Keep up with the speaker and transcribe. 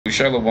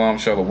Shalom,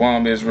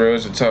 shalom, Israel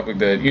is a topic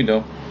that,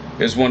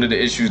 it's one of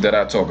the issues that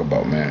I talk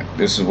about, man.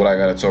 This is what I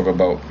got to talk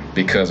about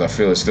because I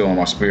feel it's still in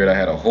my spirit. I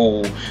had a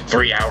whole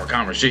 3-hour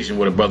conversation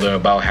with a brother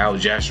about how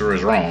Jasher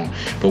is wrong.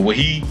 But what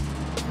he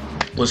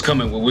was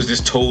coming with was this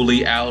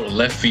totally out of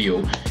left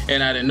field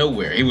and out of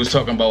nowhere. He was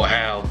talking about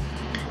how,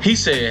 he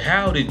said,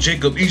 how did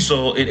Jacob,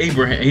 Esau, and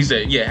Abraham, he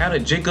said, yeah, how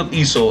did Jacob,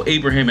 Esau,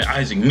 Abraham, and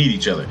Isaac meet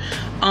each other?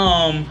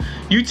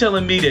 You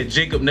telling me that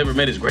Jacob never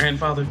met his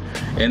grandfather?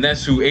 And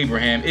that's who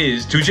Abraham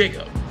is to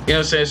Jacob. You know what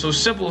I'm saying? So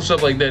simple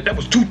stuff like that. That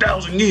was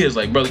 2,000 years.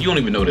 Like, brother, you don't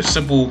even know the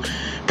simple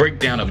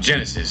breakdown of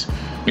Genesis.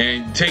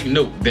 And take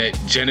note that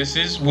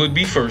Genesis would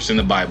be first in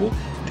the Bible.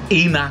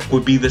 Enoch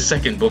would be the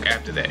second book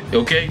after that.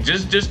 Okay?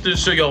 Just to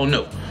so y'all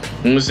know. You know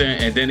what I'm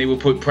saying? And then they would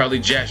put probably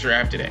Jasher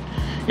after that.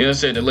 You know what I'm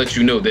saying? To let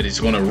you know that it's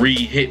going to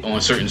re-hit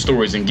on certain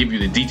stories and give you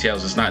the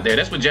details that's not there.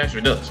 That's what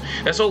Jasher does.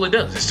 That's all it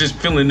does. It's just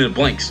filling in the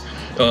blanks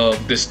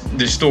of this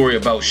story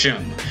about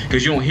Shem.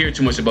 Because you don't hear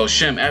too much about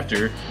Shem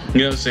after,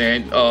 you know what I'm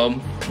saying,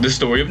 the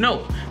story of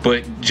Noah.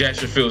 But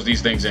Jasher fills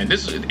these things in.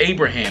 This is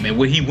Abraham and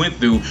what he went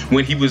through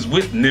when he was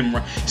with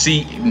Nimrod.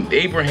 See,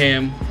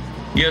 Abraham, you know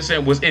what I'm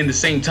saying, was in the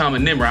same time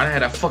as Nimrod. I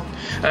had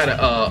an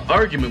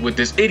argument with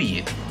this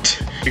idiot.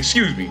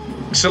 Excuse me.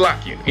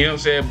 Salakia, you know what I'm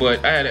saying?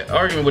 But I had an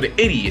argument with an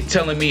idiot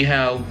telling me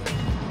how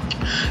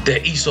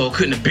that Esau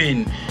couldn't have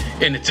been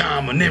in the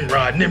time of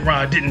Nimrod.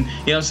 Nimrod didn't, you know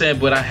what I'm saying?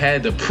 But I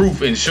had the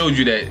proof and showed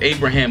you that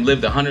Abraham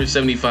lived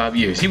 175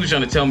 years. He was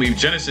trying to tell me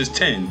Genesis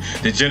 10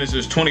 to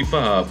Genesis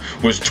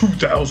 25 was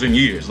 2,000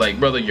 years. Like,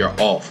 brother, you're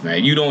off,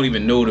 man. You don't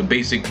even know the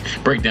basic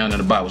breakdown of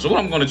the Bible. So what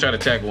I'm going to try to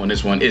tackle on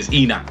this one is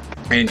Enoch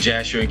and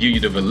Jasher and give you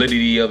the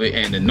validity of it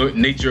and the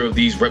nature of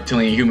these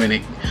reptilian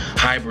human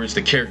hybrids,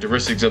 the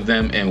characteristics of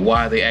them and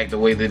why they act the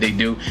way that they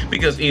do,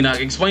 because Enoch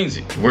explains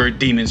it, where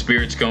demon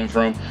spirits come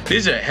from.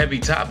 These are heavy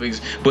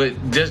topics, but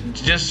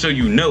just so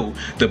you know,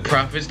 the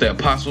prophets, the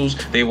apostles,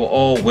 they were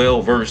all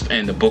well versed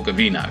in the book of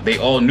Enoch. They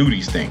all knew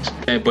these things.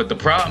 But the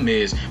problem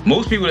is,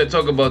 most people that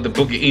talk about the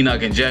book of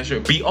Enoch and Jasher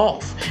be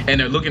off, and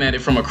they're looking at it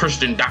from a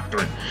Christian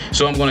doctrine.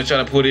 So I'm going to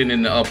try to put it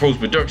in the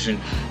post-production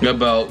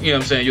about, you know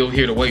what I'm saying, you'll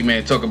hear the white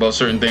man talk about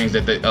certain things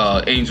that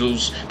the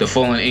angels, the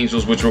fallen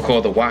angels, which were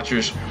called the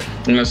Watchers,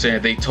 you know what I'm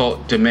saying, they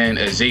taught to men.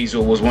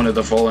 Azazel was one of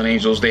the fallen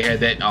angels. They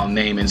had that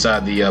name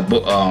inside the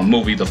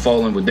movie The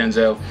Fallen with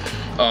Denzel.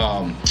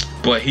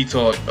 But he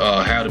taught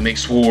how to make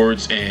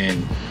swords and,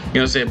 you know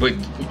what I'm saying, but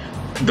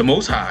the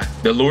Most High,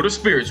 the Lord of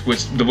Spirits,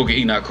 which the book of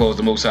Enoch calls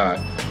the Most High,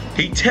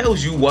 he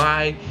tells you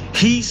why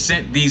he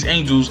sent these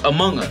angels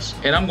among us.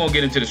 And I'm going to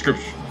get into the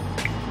scripture.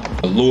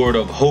 The Lord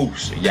of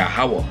Hosts,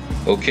 Yahweh,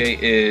 okay,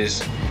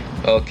 is...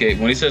 Okay,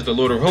 when he says the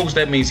Lord of Hosts,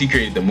 that means he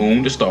created the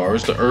moon, the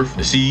stars, the earth,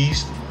 the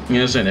seas, you know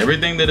what I'm saying?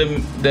 Everything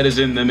that is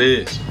in them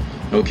is.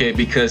 Okay,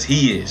 because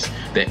he is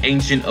the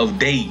Ancient of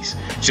Days.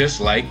 Just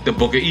like the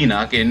book of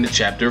Enoch in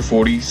chapter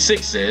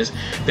 46 says,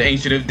 the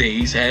Ancient of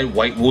Days had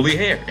white woolly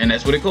hair. And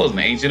that's what it calls him,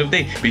 the Ancient of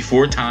Days,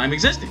 before time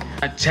existed.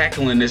 I'm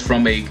tackling this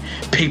from a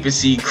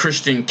papacy,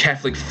 Christian,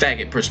 Catholic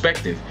faggot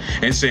perspective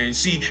and saying,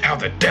 see how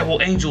the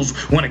devil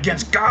angels went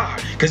against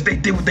God because they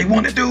did what they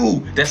want to do.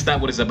 That's not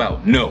what it's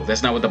about. No,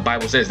 that's not what the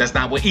Bible says. That's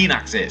not what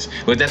Enoch says.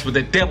 But that's what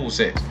the devil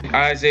says.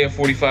 Isaiah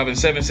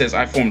 45:7 says,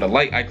 I form the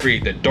light, I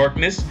create the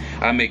darkness,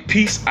 I make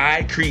peace,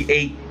 I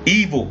create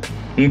evil.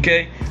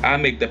 Okay, I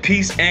make the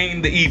peace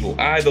and the evil.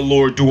 I, the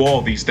Lord, do all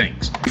these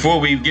things. Before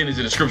we get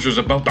into the scriptures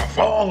about the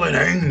fallen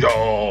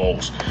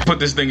angels, put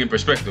this thing in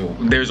perspective.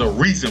 There's a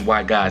reason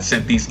why God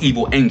sent these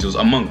evil angels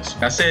among us.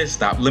 I said,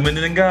 stop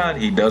limiting God.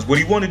 He does what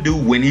he want to do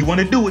when he want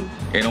to do it.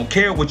 And don't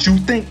care what you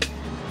think.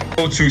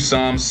 Go to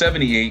Psalm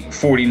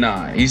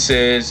 78:49. He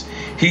says,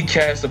 he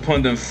cast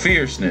upon them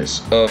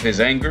fierceness of his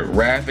anger,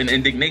 wrath, and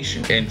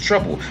indignation, and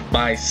trouble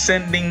by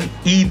sending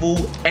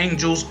evil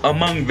angels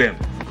among them.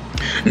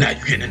 Now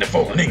you're getting into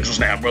fallen angels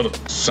now, brother.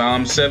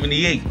 Psalm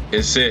 78,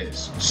 it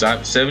says,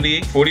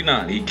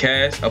 78:49, he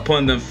cast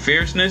upon them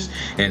fierceness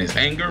and his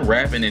anger,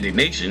 wrath, and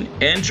indignation,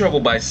 and trouble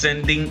by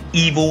sending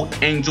evil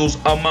angels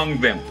among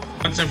them.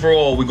 Once and for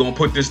all, we're going to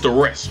put this to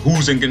rest.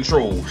 Who's in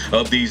control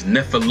of these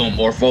Nephilim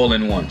or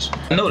fallen ones?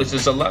 Notice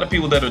there's a lot of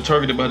people that are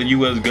targeted by the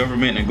U.S.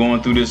 government and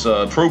going through this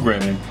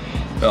programming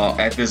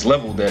at this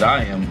level that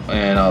I am,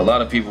 and a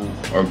lot of people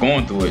are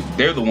going through it.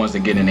 They're the ones that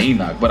get in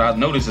Enoch. But I've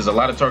noticed there's a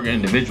lot of targeted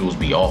individuals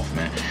be off,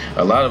 man.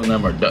 A lot of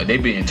them they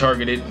being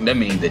targeted. That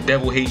means the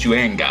devil hates you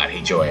and God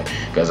hates your ass.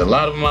 Because a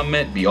lot of them I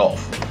met be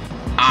off.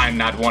 I'm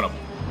not one of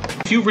them.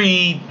 If you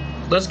read,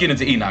 let's get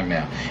into Enoch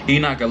now.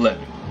 Enoch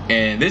 11.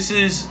 And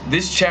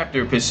this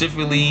chapter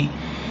specifically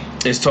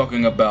is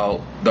talking about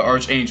the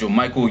archangel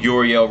Michael,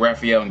 Uriel,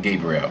 Raphael, and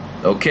Gabriel.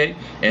 Okay,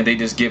 and they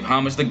just give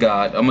homage to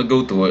God. I'm gonna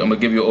go through it. I'm gonna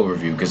give you an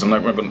overview because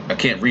I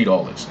can't read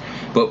all this.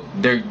 But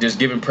they're just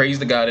giving praise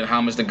to God and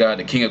homage to God,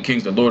 the King of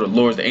Kings, the Lord of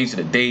Lords, the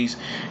Ancient of Days.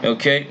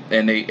 Okay,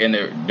 and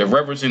they're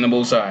reverencing the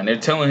Most High, and they're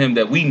telling him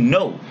that we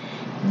know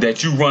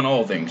that you run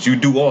all things, you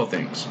do all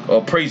things.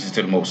 All praises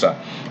to the Most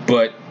High.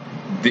 But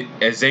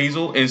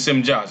Azazel and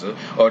Simjaza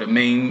are the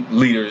main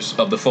leaders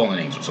of the fallen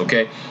angels,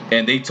 okay?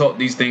 And they taught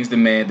these things to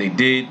man.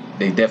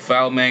 They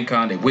defiled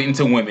mankind. They went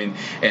into women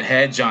and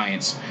had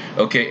giants,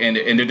 okay? And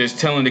they're just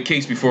telling the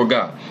case before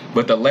God.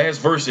 But the last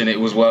verse in it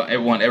was what I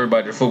want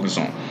everybody to focus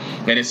on.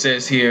 And it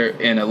says here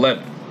in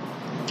 11,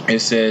 it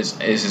says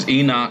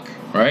Enoch,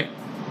 right?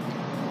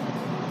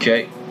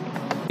 Okay.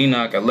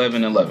 Enoch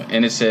 11:11,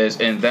 and it says,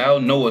 and thou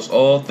knowest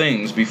all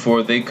things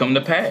before they come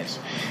to pass,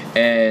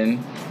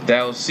 and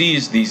thou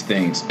seest these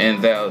things,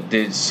 and thou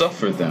didst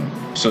suffer them.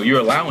 So you're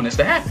allowing this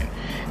to happen.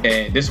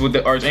 And this is what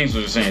the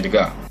archangels are saying to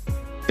God.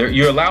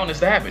 You're allowing this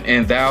to happen,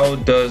 and thou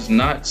does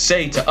not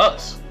say to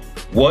us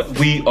what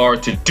we are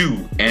to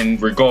do in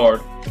regard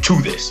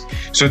to this.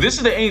 So this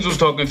is the angels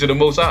talking to the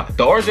Most High,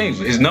 the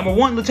archangel, his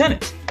 #1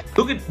 lieutenants.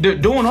 Look at, they're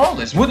doing all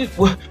this.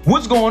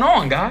 What's going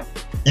on, God?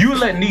 You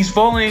letting these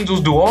fallen angels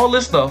do all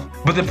this stuff,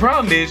 but the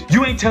problem is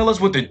you ain't tell us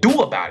what to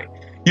do about it. You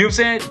know what I'm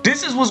saying?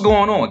 This is what's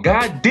going on.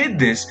 God did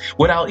this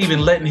without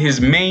even letting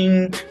his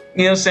main,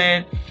 you know what I'm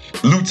saying,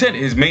 lieutenant,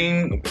 his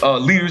main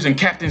leaders and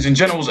captains and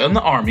generals in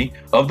the army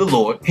of the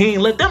Lord. He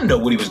ain't let them know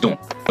what he was doing.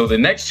 So the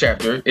next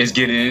chapter is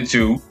getting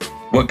into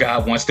what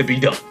God wants to be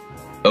done.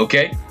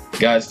 Okay?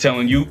 God's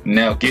telling you,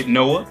 now get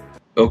Noah,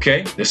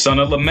 okay, the son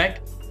of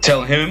Lamech,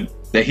 tell him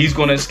that he's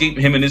going to escape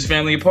him and his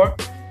family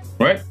apart,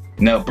 right?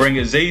 Now bring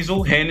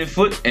Azazel hand and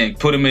foot and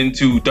put him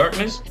into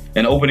darkness,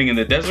 an opening in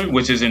the desert,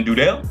 which is in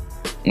Dudel,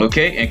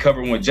 okay, and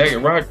cover him with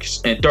jagged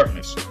rocks and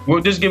darkness. Well,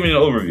 just give me an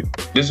overview.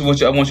 This is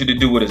what I want you to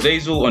do with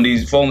Azazel on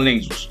these fallen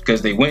angels,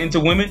 because they went into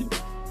women,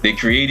 they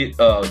created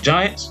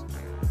giants.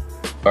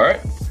 All right,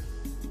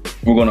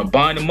 we're going to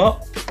bind them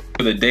up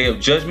for the day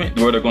of judgment,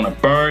 where they're going to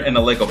burn in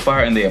the lake of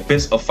fire, in the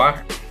abyss of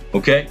fire.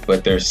 Okay,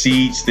 but their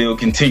seed still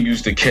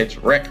continues to catch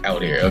wreck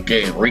out here,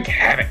 okay, and wreak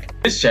havoc.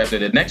 This chapter,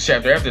 the next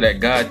chapter after that,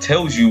 God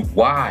tells you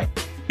why.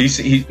 Look,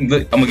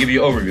 I'm gonna give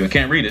you an overview. I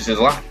can't read this, there's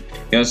a lot. You know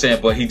what I'm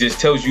saying? But he just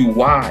tells you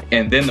why.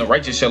 And then the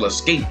righteous shall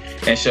escape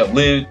and shall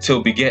live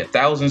till beget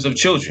thousands of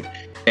children.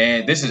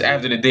 And this is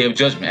after the day of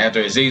judgment, after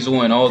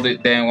Azazel and all the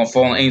damn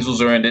fallen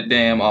angels are in the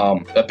damn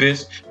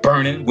abyss,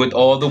 burning with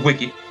all the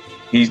wicked.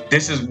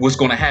 This is what's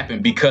gonna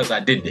happen because I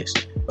did this.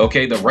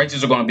 Okay, the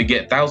righteous are gonna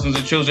beget thousands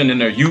of children in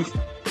their youth.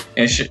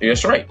 And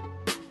that's right,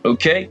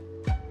 okay?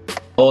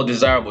 All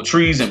desirable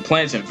trees and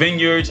plants and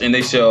vineyards, and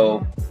they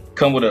shall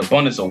come with an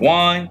abundance of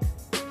wine,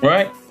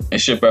 right? And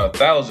ship out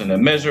 1,000 a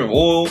measure of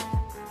oil,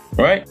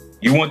 right?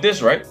 You want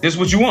this, right? This is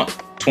what you want.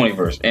 20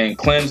 verse. And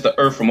cleanse the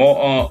earth from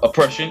all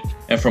oppression,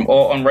 and from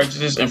all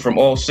unrighteousness, and from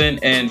all sin,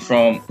 and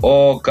from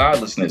all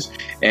godlessness,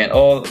 and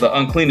all the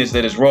uncleanness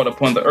that is wrought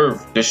upon the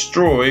earth.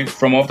 Destroy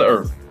from off the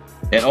earth.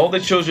 And all the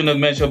children of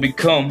men shall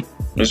become,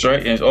 that's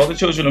right, and all the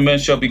children of men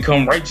shall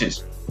become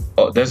righteous.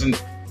 Oh, doesn't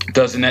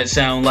that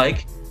sound like,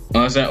 you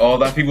know what I'm saying, all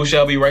thy people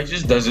shall be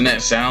righteous? Doesn't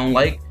that sound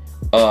like,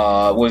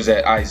 what is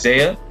that,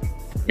 Isaiah?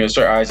 Yes,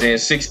 right, Isaiah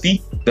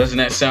 60. Doesn't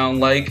that sound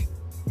like,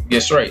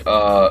 yes, right,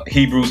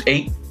 Hebrews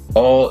 8.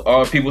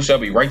 All people shall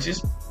be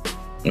righteous.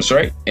 That's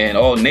right. And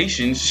all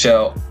nations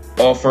shall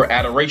offer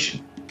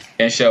adoration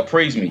and shall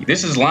praise me.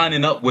 This is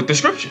lining up with the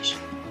scriptures.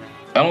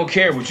 I don't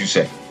care what you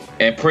say.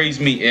 And praise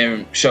me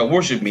and shall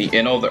worship me,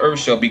 and all the earth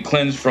shall be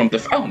cleansed from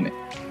defilement,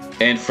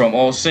 and from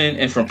all sin,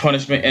 and from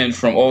punishment, and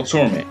from all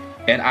torment.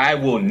 And I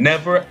will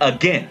never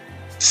again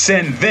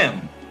send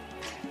them.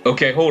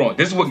 Okay, hold on.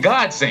 This is what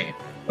God's saying.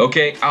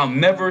 Okay, I'll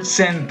never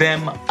send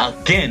them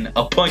again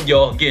upon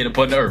y'all again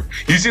upon the earth.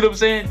 You see what I'm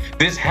saying?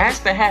 This has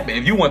to happen.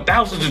 If you want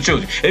thousands of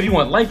children, if you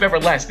want life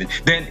everlasting,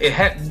 then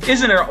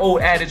isn't there an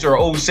old adage or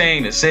an old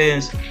saying that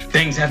says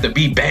things have to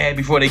be bad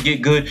before they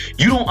get good?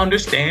 You don't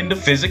understand the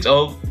physics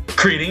of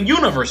creating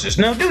universes,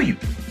 now do you?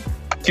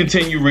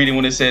 Continue reading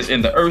when it says,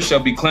 and the earth shall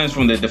be cleansed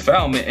from the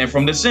defilement, and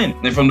from the sin,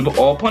 and from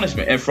all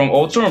punishment, and from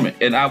all torment.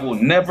 And I will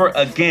never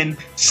again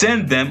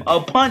send them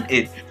upon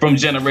it from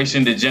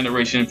generation to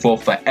generation for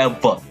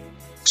forever.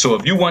 So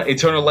if you want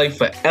eternal life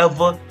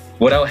forever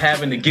without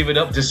having to give it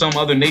up to some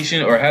other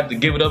nation, or have to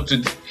give it up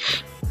to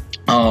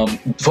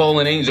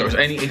fallen angels or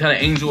any kind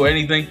of angel or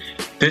anything,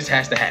 this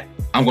has to happen.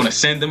 I'm going to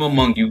send them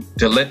among you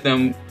to let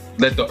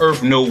the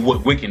earth know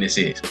what wickedness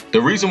is.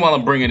 The reason why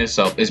I'm bringing this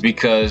up is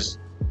because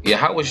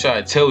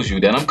Yahushua tells you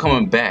that I'm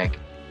coming back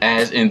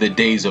as in the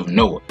days of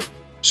Noah.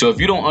 So if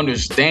you don't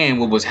understand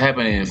what was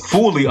happening and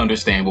fully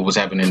understand what was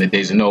happening in the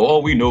days of Noah, oh,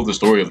 we know the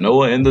story of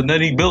Noah, and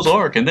then he built the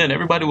ark, and then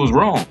everybody was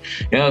wrong.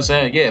 You know what I'm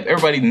saying? Yeah,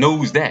 everybody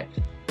knows that.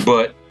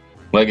 But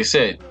like I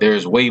said,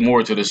 there's way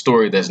more to the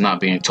story that's not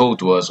being told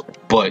to us,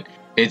 but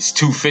it's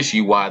too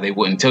fishy why they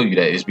wouldn't tell you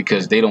that. It's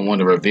because they don't want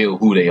to reveal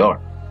who they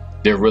are.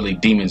 They're really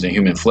demons in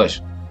human flesh.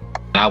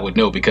 And I would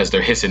know because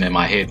they're hissing in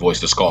my head voice,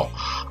 the skull.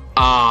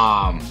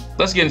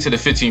 Let's get into the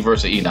 15th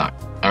verse of Enoch.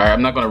 All right,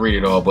 I'm not going to read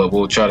it all, but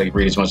we'll try to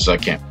read as much as I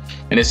can.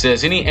 And it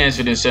says, and he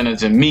answered and said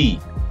unto me,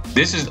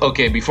 this is,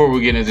 okay, before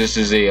we get into this,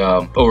 is a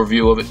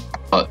overview of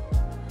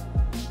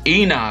it.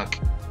 Enoch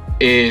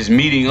is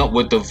meeting up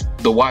with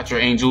the watcher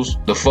angels,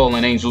 the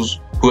fallen angels,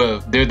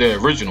 they're the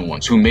original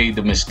ones who made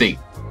the mistake,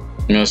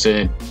 you know what I'm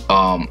saying,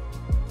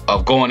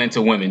 of going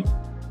into women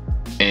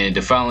and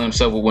defiling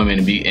himself with women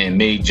and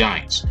made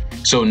giants.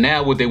 So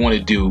now what they want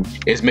to do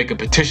is make a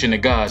petition to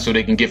God so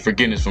they can get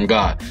forgiveness from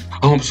God.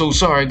 Oh, I'm so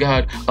sorry,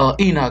 God.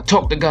 Enoch,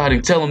 talk to God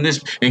and tell him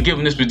this and give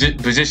him this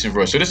position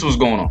for us. So this was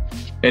going on.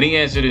 And he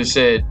answered and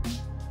said,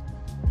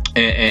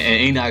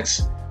 and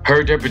Enoch's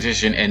heard their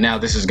petition, and now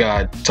this is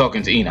God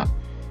talking to Enoch.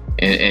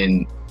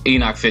 And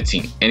Enoch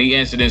 15. And he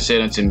answered and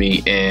said unto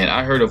me, and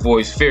I heard a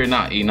voice, fear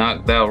not,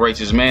 Enoch, thou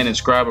righteous man and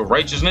scribe of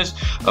righteousness,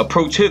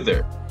 approach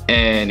hither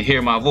and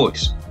hear my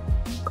voice.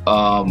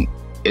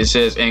 It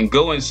says, and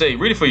go and say,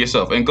 read it for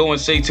yourself, and go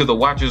and say to the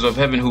watchers of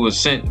heaven who has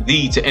sent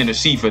thee to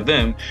intercede for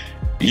them,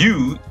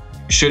 you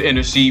should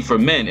intercede for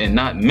men and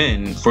not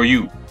men for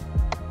you.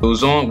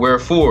 Goes on,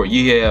 wherefore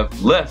ye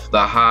have left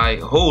the high,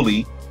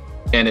 holy,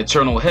 and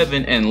eternal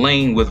heaven and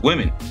lain with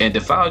women and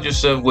defiled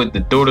yourself with the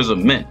daughters of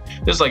men.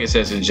 Just like it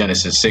says in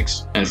Genesis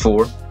 6 and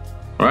 4,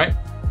 right?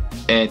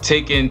 And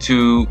taken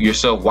to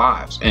yourself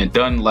wives and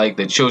done like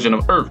the children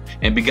of earth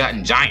and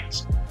begotten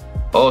giants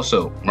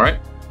also, right?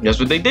 That's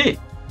what they did.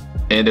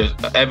 And there's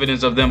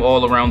evidence of them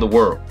all around the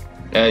world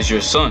as your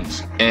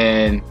sons.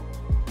 And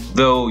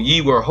though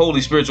ye were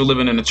holy, spiritual,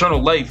 living in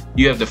eternal life,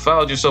 you have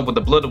defiled yourself with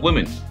the blood of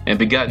women and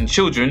begotten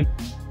children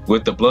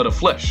with the blood of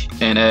flesh,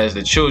 and as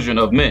the children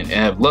of men, and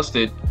have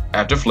lusted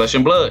after flesh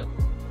and blood,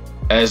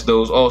 as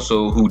those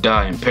also who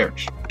die and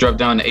perish. Drop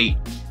down to 8,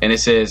 and it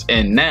says,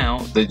 and now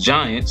the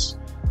giants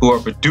who are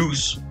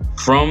produced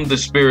from the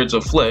spirits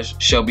of flesh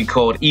shall be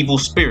called evil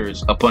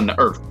spirits upon the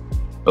earth.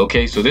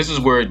 Okay, so this is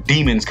where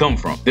demons come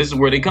from. This is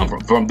where they come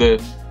from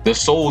the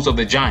souls of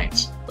the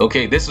giants.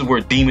 Okay, this is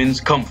where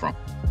demons come from.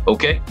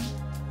 Okay,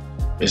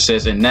 it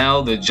says, and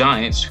now the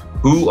giants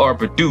who are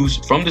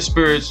produced from the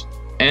spirits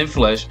and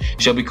flesh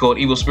shall be called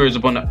evil spirits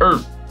upon the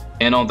earth,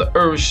 and on the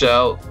earth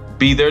shall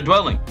be their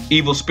dwelling.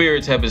 Evil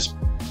spirits have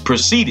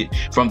proceeded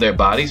from their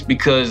bodies,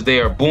 because they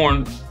are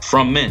born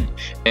from men,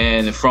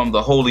 and from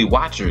the holy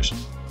watchers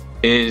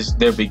is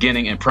their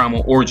beginning and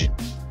primal origin.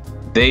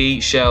 They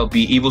shall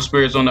be evil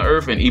spirits on the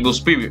earth, and evil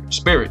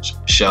spirits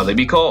shall they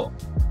be called.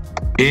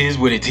 Here's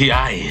what a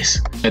TI is.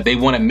 That they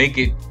want to make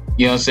it,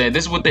 you know what I'm saying?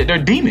 This is what they're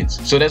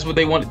demons. So that's what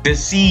they want to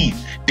deceive.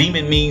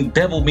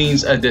 Devil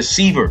means a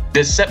deceiver,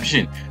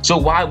 deception. So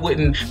why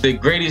wouldn't the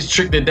greatest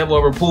trick the devil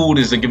ever pulled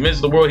is to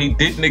convince the world he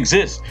didn't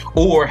exist,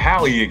 or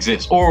how he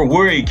exists, or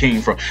where he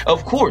came from?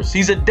 Of course,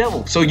 he's a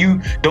devil. So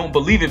you don't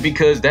believe it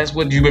because that's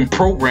what you've been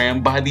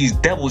programmed by these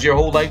devils your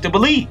whole life to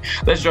believe.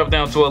 Let's drop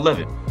down to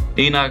 11.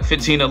 Enoch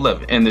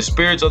 15:11. And the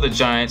spirits of the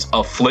giants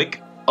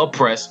afflict,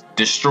 oppress,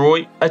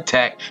 destroy,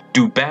 attack,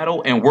 do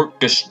battle, and work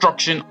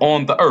destruction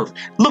on the earth.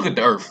 Look at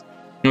the earth.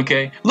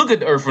 Okay, look at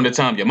the earth from the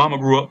time your mama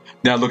grew up.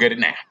 Now look at it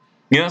now.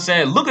 You know what I'm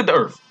saying? Look at the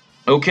earth.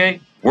 Okay,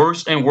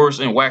 worse and worse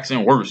and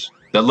waxing worse.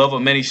 The love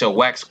of many shall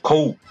wax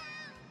cold.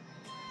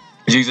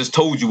 Jesus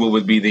told you what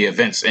would be the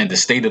events and the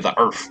state of the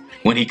earth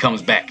when he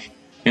comes back. You know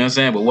what I'm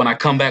saying? But when I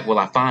come back, will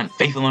I find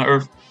faith on the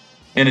earth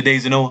in the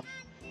days of Noah?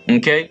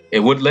 Okay,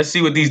 let's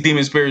see what these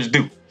demon spirits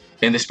do.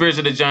 And the spirits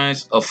of the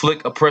giants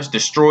afflict, oppress,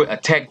 destroy,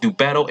 attack, do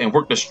battle, and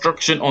work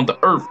destruction on the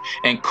earth,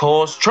 and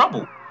cause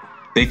trouble.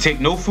 They take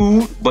no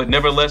food, but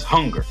nevertheless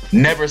hunger,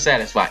 never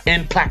satisfied,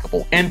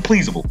 implacable,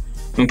 unpleasable.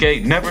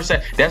 Okay,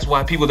 that's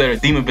why people that are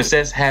demon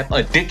possessed have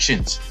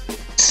addictions,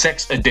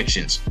 sex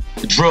addictions,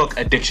 drug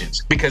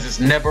addictions, because it's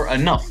never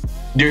enough.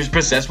 They're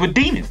possessed with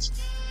demons.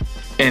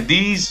 And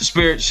these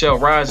spirits shall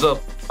rise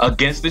up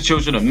against the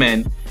children of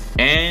men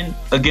and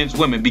against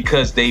women,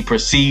 because they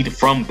proceed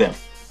from them.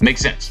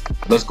 Makes sense.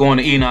 Let's go on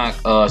to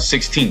Enoch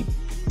 16,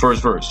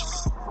 first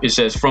verse. It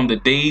says, from the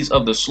days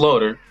of the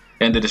slaughter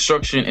and the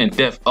destruction and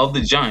death of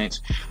the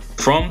giants,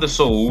 from the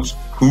souls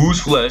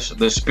whose flesh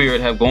the spirit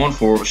have gone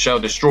for, shall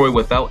destroy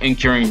without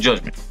incurring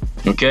judgment.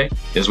 Okay,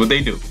 that's what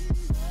they do.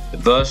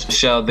 Thus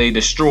shall they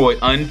destroy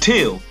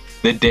until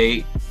the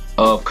day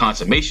of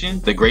consummation,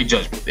 the great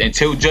judgment.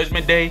 Until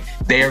judgment day,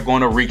 they are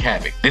going to wreak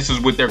havoc. This is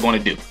what they're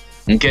going to do.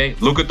 Okay,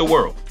 look at the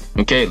world.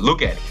 Okay,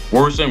 look at it.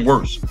 Worse and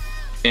worse.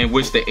 In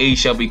which the age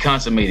shall be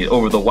consummated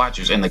over the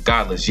watchers and the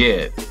godless,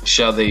 yet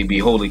shall they be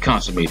wholly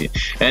consummated.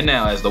 And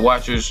now, as the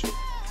watchers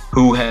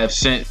who have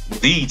sent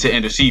thee to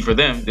intercede for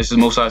them, this is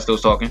Most High still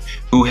talking,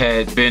 who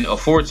had been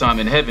aforetime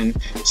in heaven,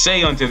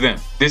 say unto them.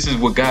 This is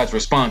what God's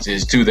response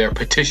is to their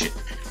petition.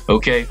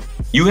 Okay,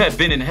 you have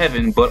been in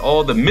heaven, but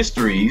all the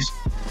mysteries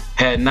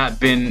had not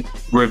been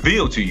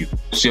revealed to you.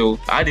 So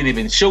I didn't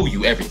even show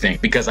you everything,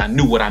 because I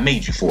knew what I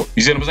made you for.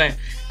 You see what I'm saying?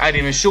 I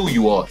didn't even show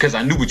you all because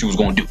I knew what you was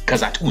going to do,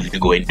 because I told you to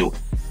go ahead and do it.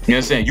 You know what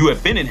I'm saying? You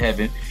have been in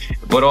heaven,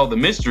 but all the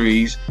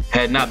mysteries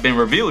had not been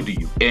revealed to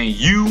you, and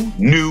you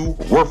knew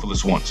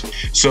worthless ones.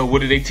 So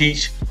what did they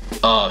teach?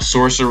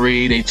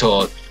 Sorcery. They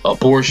taught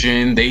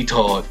abortion. They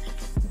taught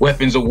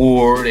weapons of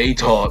war. They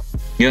taught,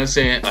 you know what I'm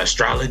saying,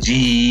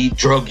 astrology,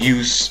 drug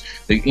use.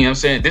 You know what I'm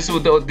saying? This is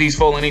what these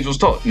fallen angels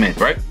taught men,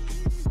 right?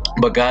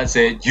 But God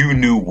said, you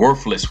knew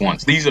worthless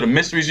ones. These are the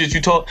mysteries that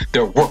you taught.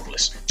 They're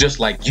worthless, just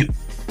like you.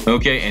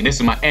 Okay, and this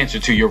is my answer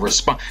to your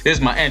response. This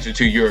is my answer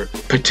to your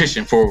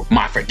petition for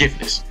my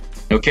forgiveness.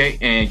 Okay,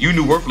 and you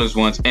knew worthless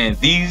ones, and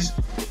these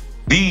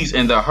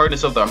and the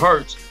hardness of their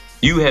hearts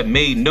you have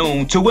made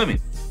known to women.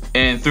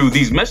 And through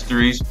these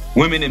mysteries,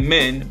 women and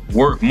men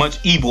work much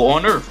evil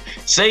on earth.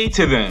 Say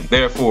to them,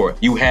 therefore,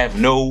 you have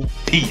no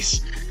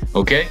peace.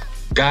 Okay?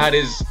 God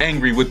is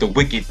angry with the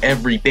wicked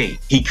every day.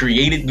 He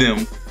created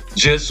them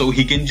just so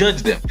he can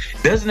judge them.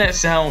 Doesn't that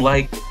sound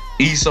like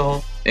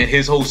Esau and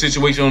his whole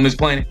situation on this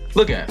planet?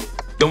 Look at him.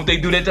 Don't they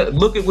do that?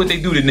 Look at what they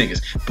do to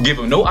niggas. Give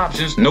them no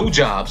options, no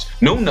jobs,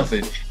 no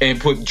nothing, and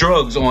put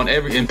drugs on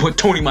and put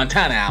Tony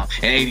Montana out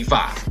in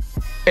 85.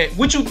 And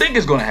what you think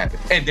is going to happen?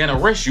 And then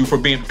arrest you for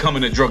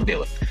becoming a drug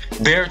dealer.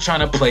 They're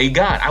trying to play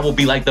God. I will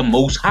be like the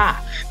Most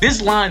High.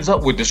 This lines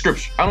up with the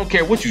scripture. I don't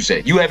care what you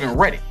say. You haven't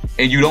read it.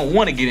 And you don't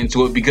want to get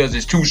into it because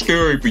it's too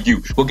scary for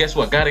you. Well, guess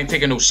what? God ain't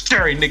taking no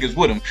scary niggas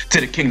with him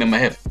to the kingdom of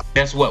heaven.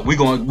 Guess what? we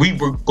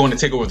were going to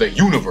take over the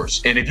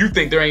universe. And if you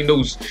think there ain't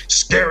no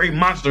scary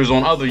monsters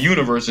on other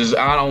universes,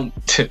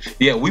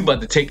 yeah, we about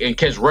to take and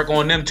catch wreck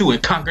on them too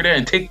and conquer that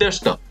and take their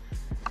stuff.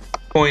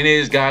 Point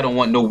is, God don't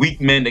want no weak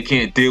men that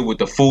can't deal with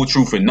the full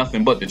truth and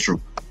nothing but the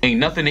truth. Ain't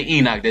nothing in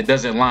Enoch that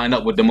doesn't line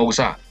up with the Most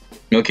High.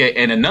 Okay,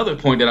 and another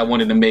point that I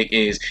wanted to make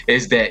is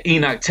that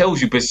Enoch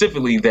tells you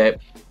specifically that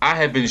I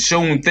have been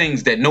shown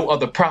things that no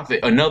other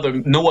prophet,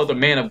 no other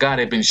man of God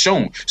had been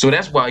shown. So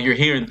that's why you're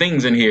hearing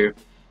things in here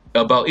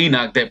about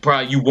Enoch that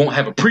probably you won't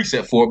have a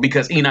precept for,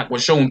 because Enoch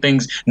was shown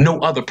things no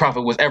other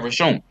prophet was ever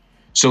shown.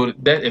 So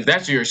that if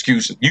that's your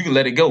excuse, you can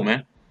let it go,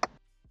 man.